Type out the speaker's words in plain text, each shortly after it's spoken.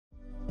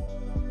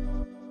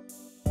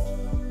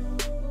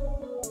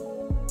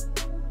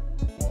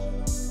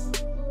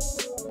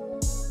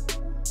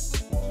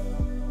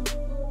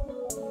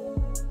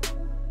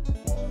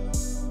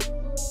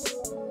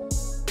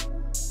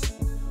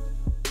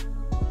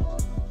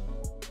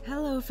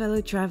Hello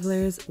fellow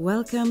travelers,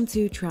 welcome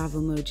to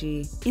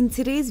Travelmoji. In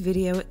today's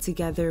video,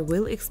 together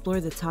we'll explore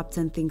the top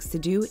 10 things to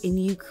do in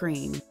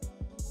Ukraine.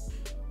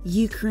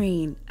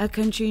 Ukraine, a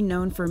country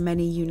known for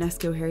many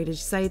UNESCO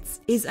Heritage Sites,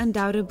 is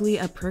undoubtedly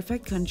a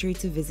perfect country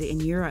to visit in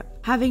Europe.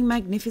 Having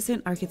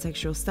magnificent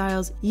architectural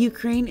styles,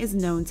 Ukraine is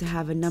known to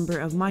have a number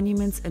of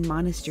monuments and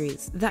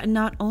monasteries that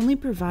not only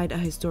provide a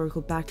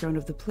historical background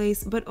of the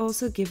place, but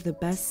also give the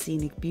best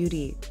scenic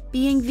beauty.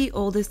 Being the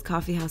oldest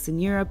coffeehouse in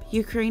Europe,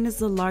 Ukraine is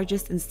the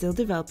largest and still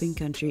developing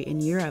country in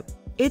Europe.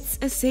 It's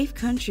a safe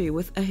country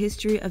with a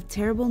history of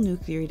terrible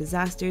nuclear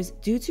disasters,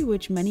 due to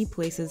which many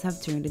places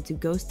have turned into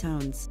ghost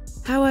towns.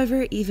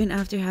 However, even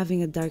after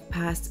having a dark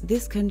past,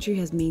 this country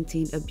has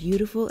maintained a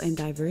beautiful and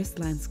diverse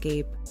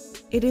landscape.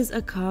 It is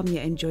a calm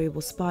yet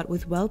enjoyable spot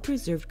with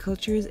well-preserved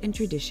cultures and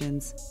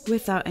traditions.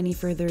 Without any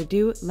further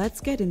ado,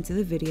 let's get into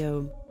the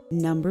video.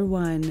 Number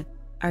 1.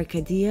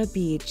 Arcadia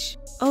Beach.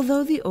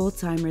 Although the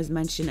old-timers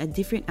mention a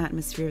different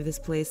atmosphere of this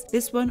place,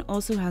 this one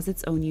also has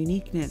its own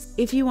uniqueness.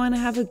 If you want to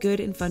have a good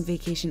and fun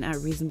vacation at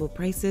reasonable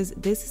prices,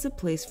 this is a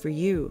place for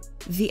you.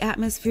 The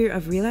atmosphere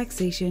of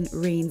relaxation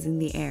reigns in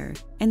the air,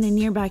 and the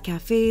nearby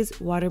cafes,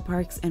 water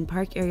parks, and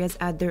park areas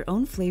add their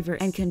own flavor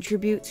and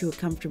contribute to a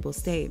comfortable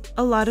stay.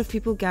 A lot of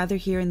people gather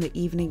here in the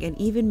evening, and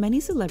even many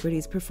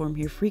celebrities perform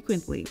here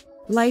frequently.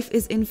 Life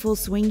is in full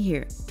swing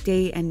here,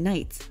 day and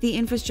night. The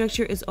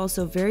infrastructure is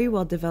also very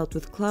well developed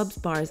with clubs,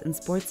 bars, and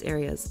sports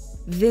areas.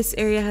 This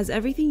area has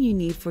everything you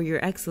need for your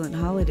excellent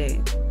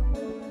holiday.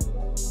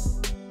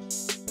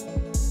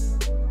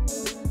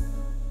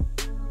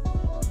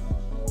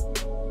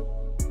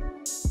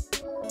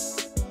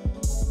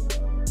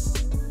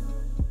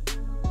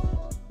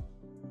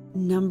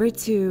 Number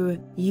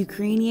 2.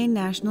 Ukrainian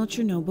National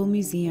Chernobyl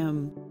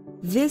Museum.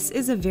 This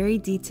is a very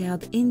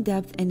detailed,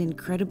 in-depth, and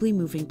incredibly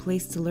moving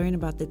place to learn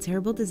about the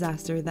terrible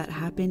disaster that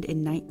happened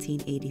in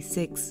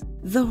 1986.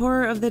 The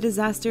horror of the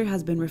disaster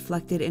has been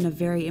reflected in a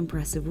very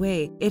impressive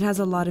way. It has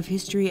a lot of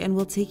history and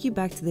will take you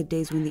back to the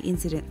days when the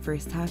incident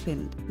first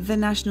happened. The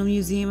National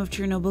Museum of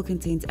Chernobyl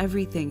contains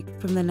everything,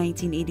 from the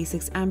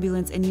 1986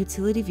 ambulance and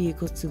utility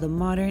vehicles to the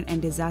modern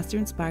and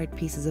disaster-inspired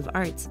pieces of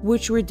art,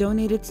 which were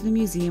donated to the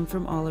museum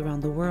from all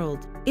around the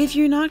world. If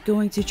you're not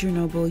going to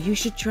Chernobyl, you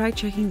should try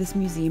checking this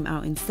museum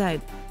out instead.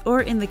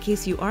 Or in the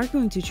case you are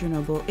going to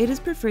Chernobyl, it is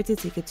preferred to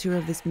take a tour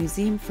of this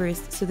museum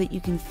first so that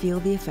you can feel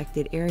the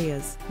affected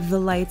areas. The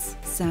lights,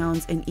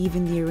 sounds, and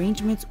even the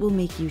arrangements will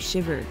make you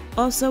shiver.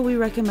 Also, we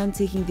recommend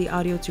taking the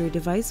audio tour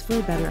device for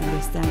a better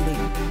understanding.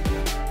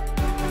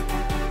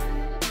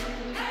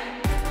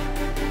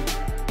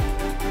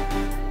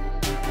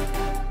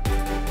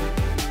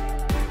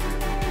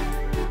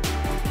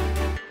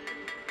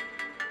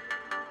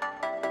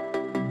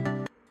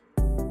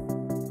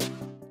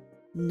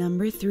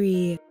 Number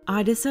 3.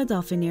 Odessa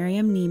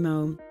Dolphinarium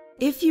Nemo.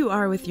 If you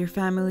are with your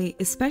family,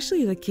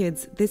 especially the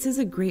kids, this is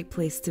a great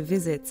place to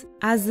visit.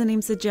 As the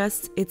name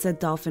suggests, it's a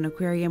dolphin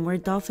aquarium where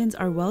dolphins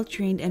are well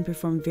trained and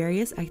perform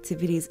various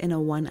activities in a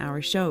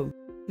 1-hour show.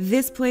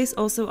 This place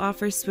also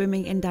offers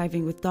swimming and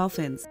diving with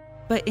dolphins.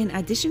 But in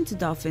addition to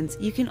dolphins,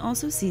 you can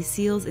also see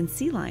seals and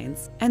sea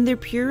lions, and their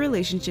pure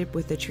relationship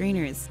with the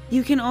trainers.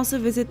 You can also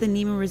visit the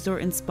Nemo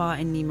Resort and Spa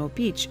in Nemo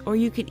Beach, or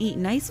you can eat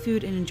nice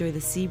food and enjoy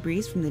the sea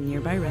breeze from the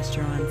nearby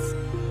restaurants.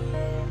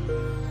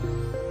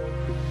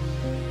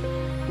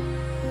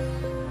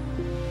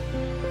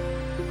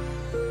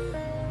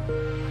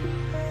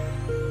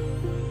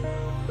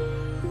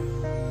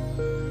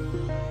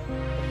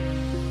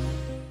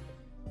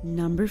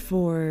 Number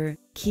 4.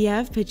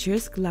 Kiev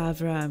Pechersk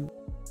Lavra.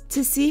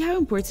 To see how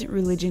important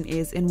religion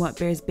is and what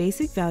bears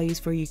basic values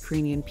for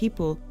Ukrainian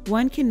people,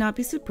 one cannot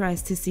be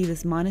surprised to see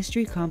this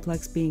monastery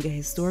complex being a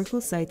historical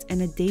site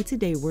and a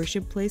day-to-day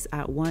worship place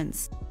at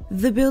once.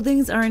 The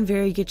buildings are in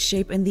very good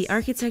shape, and the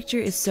architecture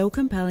is so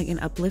compelling and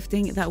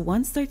uplifting that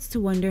one starts to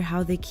wonder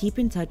how they keep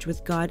in touch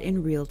with God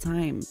in real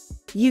time.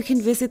 You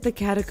can visit the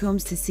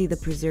catacombs to see the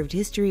preserved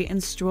history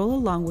and stroll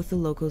along with the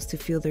locals to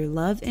feel their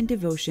love and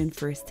devotion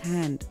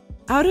firsthand.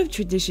 Out of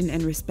tradition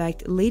and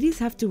respect, ladies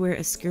have to wear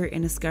a skirt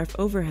and a scarf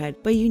overhead,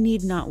 but you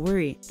need not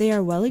worry, they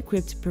are well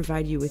equipped to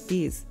provide you with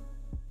these.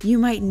 You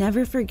might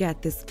never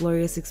forget this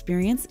glorious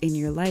experience in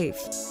your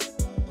life.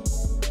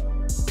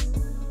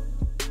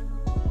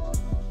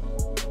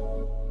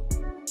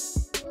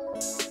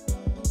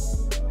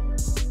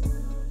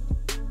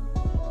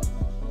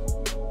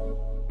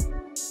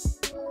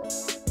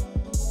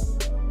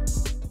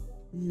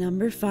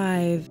 Number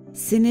 5.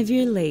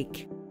 Sinevir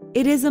Lake.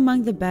 It is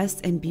among the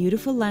best and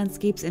beautiful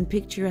landscapes and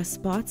picturesque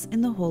spots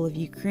in the whole of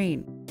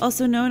Ukraine.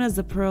 Also known as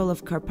the Pearl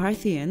of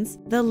Carpathians,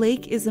 the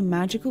lake is a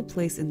magical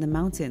place in the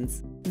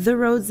mountains. The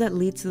roads that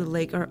lead to the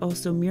lake are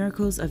also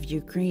miracles of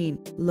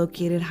Ukraine.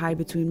 Located high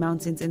between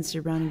mountains and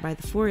surrounded by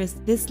the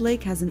forest, this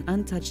lake has an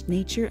untouched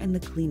nature and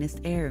the cleanest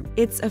air.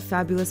 It's a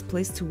fabulous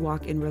place to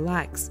walk and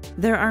relax.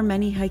 There are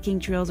many hiking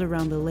trails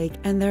around the lake,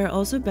 and there are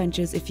also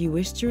benches if you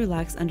wish to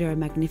relax under a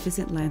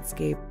magnificent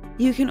landscape.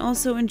 You can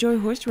also enjoy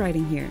horse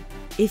riding here.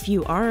 If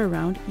you are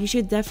around, you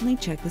should definitely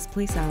check this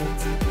place out.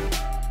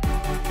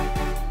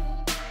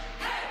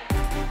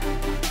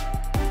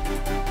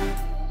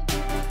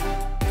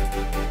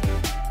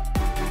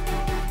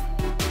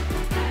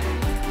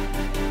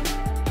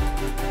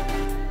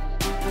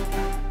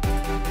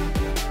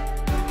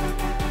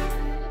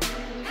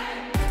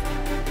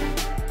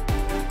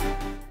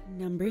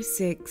 Number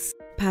 6.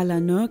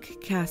 Palanok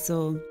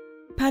Castle.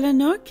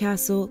 Palanok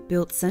Castle,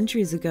 built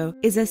centuries ago,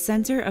 is a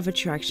center of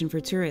attraction for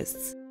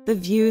tourists. The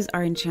views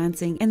are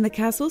enchanting, and the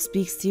castle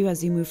speaks to you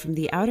as you move from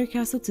the outer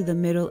castle to the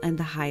middle and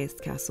the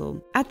highest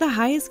castle. At the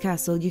highest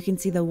castle, you can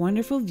see the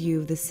wonderful view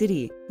of the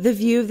city. The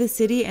view of the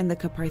city and the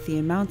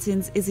Carpathian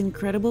Mountains is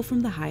incredible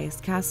from the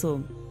highest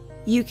castle.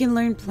 You can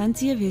learn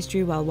plenty of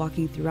history while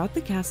walking throughout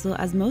the castle,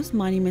 as most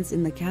monuments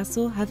in the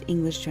castle have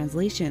English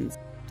translations.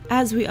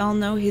 As we all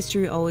know,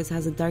 history always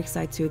has a dark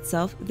side to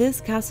itself.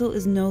 This castle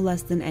is no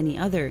less than any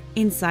other.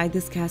 Inside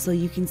this castle,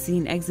 you can see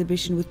an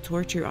exhibition with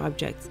torture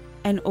objects,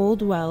 an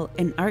old well,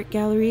 an art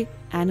gallery,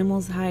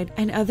 animals' hide,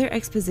 and other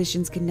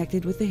expositions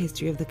connected with the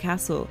history of the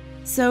castle.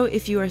 So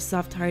if you are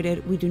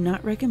soft-hearted, we do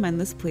not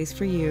recommend this place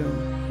for you.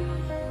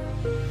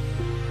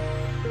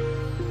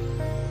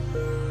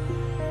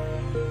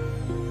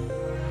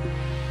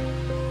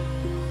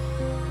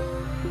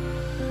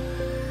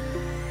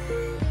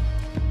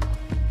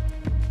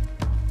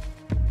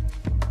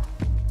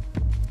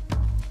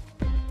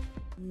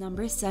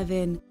 Number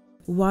 7.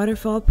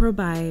 Waterfall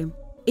Probai.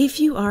 If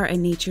you are a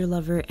nature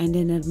lover and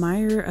an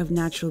admirer of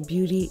natural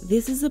beauty,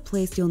 this is a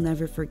place you'll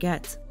never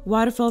forget.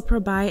 Waterfall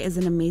Probai is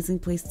an amazing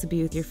place to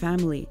be with your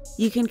family.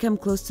 You can come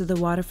close to the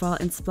waterfall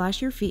and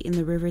splash your feet in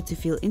the river to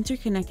feel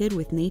interconnected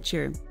with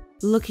nature.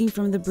 Looking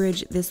from the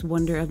bridge, this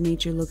wonder of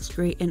nature looks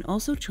great and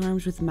also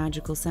charms with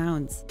magical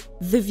sounds.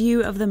 The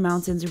view of the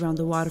mountains around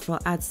the waterfall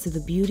adds to the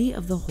beauty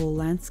of the whole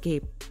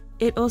landscape.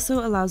 It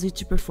also allows you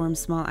to perform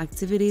small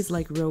activities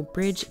like rope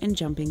bridge and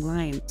jumping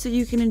line, so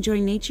you can enjoy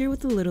nature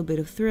with a little bit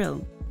of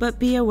thrill. But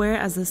be aware,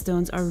 as the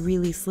stones are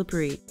really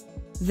slippery.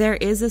 There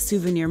is a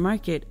souvenir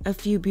market, a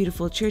few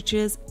beautiful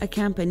churches, a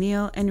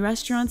campanile, and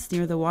restaurants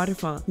near the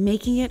waterfall,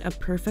 making it a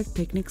perfect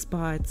picnic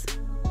spot.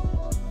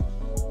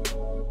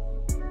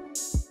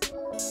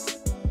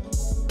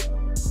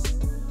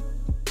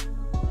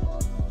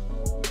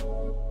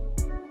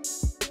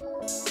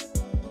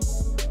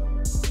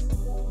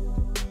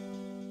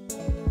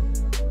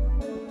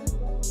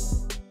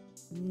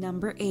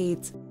 Number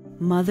 8.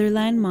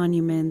 Motherland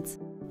Monument.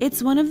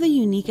 It's one of the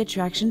unique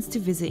attractions to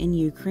visit in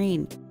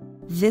Ukraine.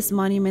 This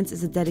monument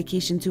is a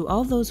dedication to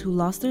all those who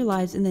lost their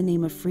lives in the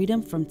name of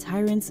freedom from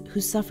tyrants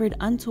who suffered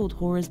untold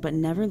horrors but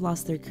never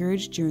lost their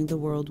courage during the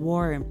World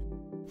War.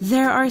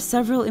 There are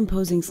several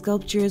imposing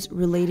sculptures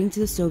relating to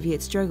the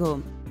Soviet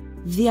struggle.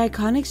 The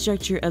iconic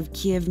structure of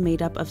Kiev,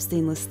 made up of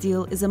stainless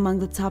steel, is among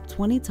the top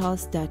 20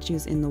 tallest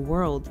statues in the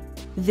world.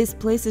 This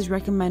place is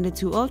recommended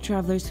to all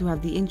travelers who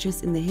have the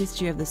interest in the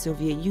history of the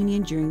Soviet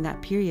Union during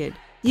that period.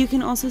 You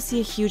can also see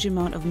a huge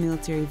amount of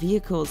military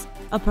vehicles.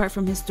 Apart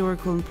from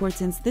historical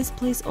importance, this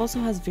place also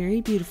has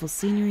very beautiful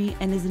scenery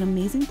and is an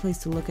amazing place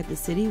to look at the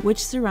city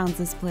which surrounds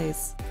this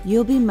place.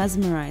 You'll be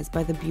mesmerized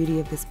by the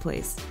beauty of this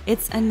place.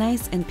 It's a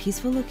nice and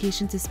peaceful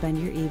location to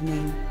spend your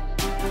evening.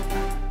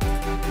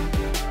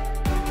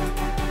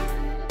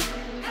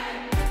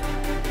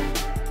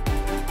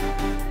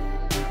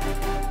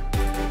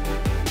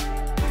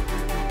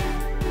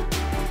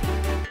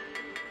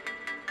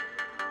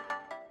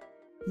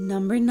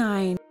 Number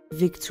 9.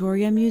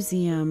 Victoria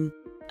Museum.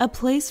 A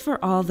place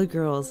for all the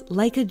girls,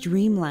 like a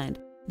dreamland.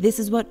 This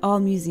is what all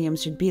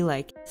museums should be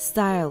like.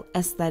 Style,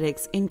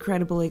 aesthetics,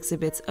 incredible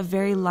exhibits, a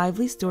very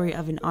lively story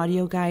of an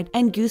audio guide,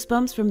 and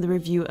goosebumps from the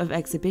review of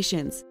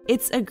exhibitions.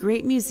 It's a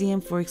great museum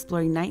for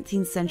exploring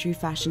 19th century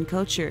fashion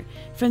culture.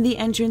 From the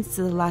entrance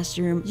to the last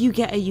room, you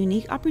get a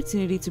unique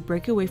opportunity to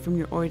break away from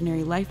your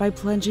ordinary life by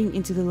plunging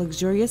into the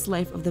luxurious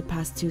life of the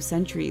past 2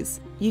 centuries.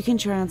 You can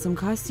try on some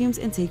costumes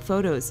and take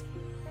photos.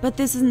 But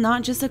this is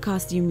not just a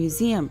costume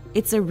museum,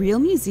 it's a real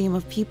museum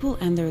of people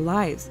and their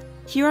lives.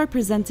 Here are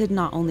presented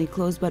not only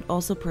clothes but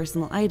also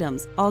personal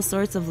items, all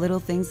sorts of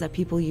little things that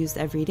people used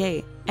every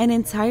day. An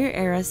entire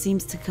era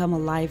seems to come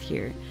alive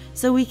here.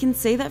 So we can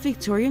say that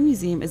Victoria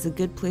Museum is a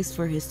good place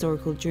for a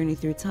historical journey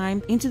through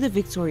time, into the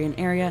Victorian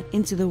era,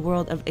 into the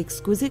world of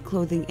exquisite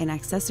clothing and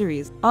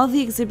accessories. All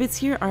the exhibits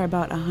here are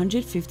about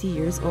 150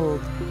 years old.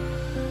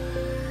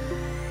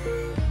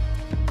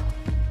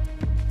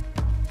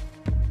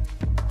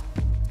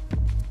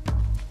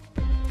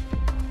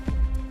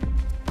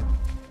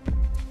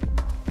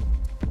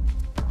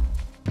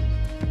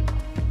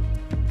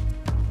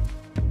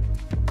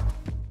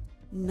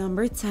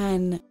 Number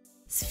 10.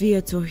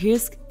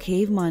 Sviatohirsk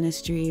Cave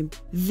Monastery.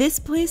 This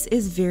place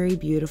is very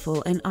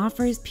beautiful and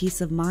offers peace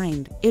of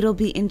mind. It'll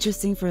be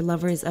interesting for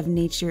lovers of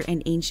nature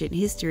and ancient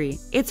history.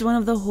 It's one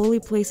of the holy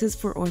places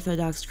for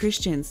Orthodox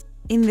Christians.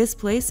 In this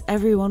place,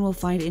 everyone will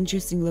find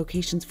interesting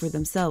locations for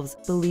themselves,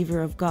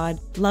 believer of God,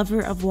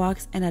 lover of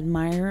walks, and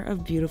admirer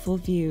of beautiful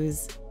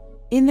views.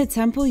 In the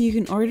temple, you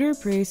can order a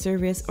prayer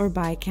service or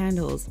buy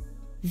candles.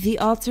 The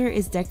altar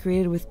is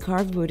decorated with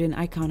carved wooden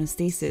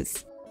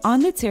iconostasis. On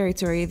the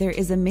territory, there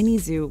is a mini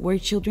zoo where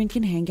children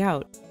can hang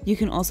out. You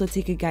can also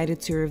take a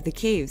guided tour of the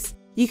caves.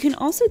 You can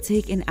also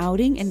take an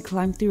outing and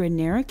climb through a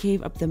narrow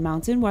cave up the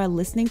mountain while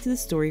listening to the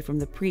story from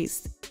the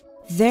priest.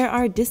 There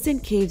are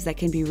distant caves that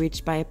can be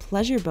reached by a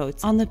pleasure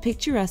boat on the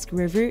picturesque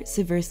river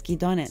Seversky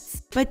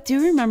Donets. But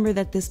do remember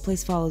that this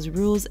place follows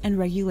rules and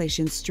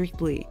regulations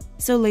strictly.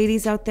 So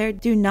ladies out there,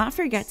 do not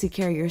forget to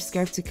carry your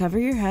scarf to cover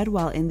your head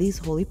while in these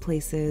holy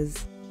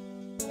places.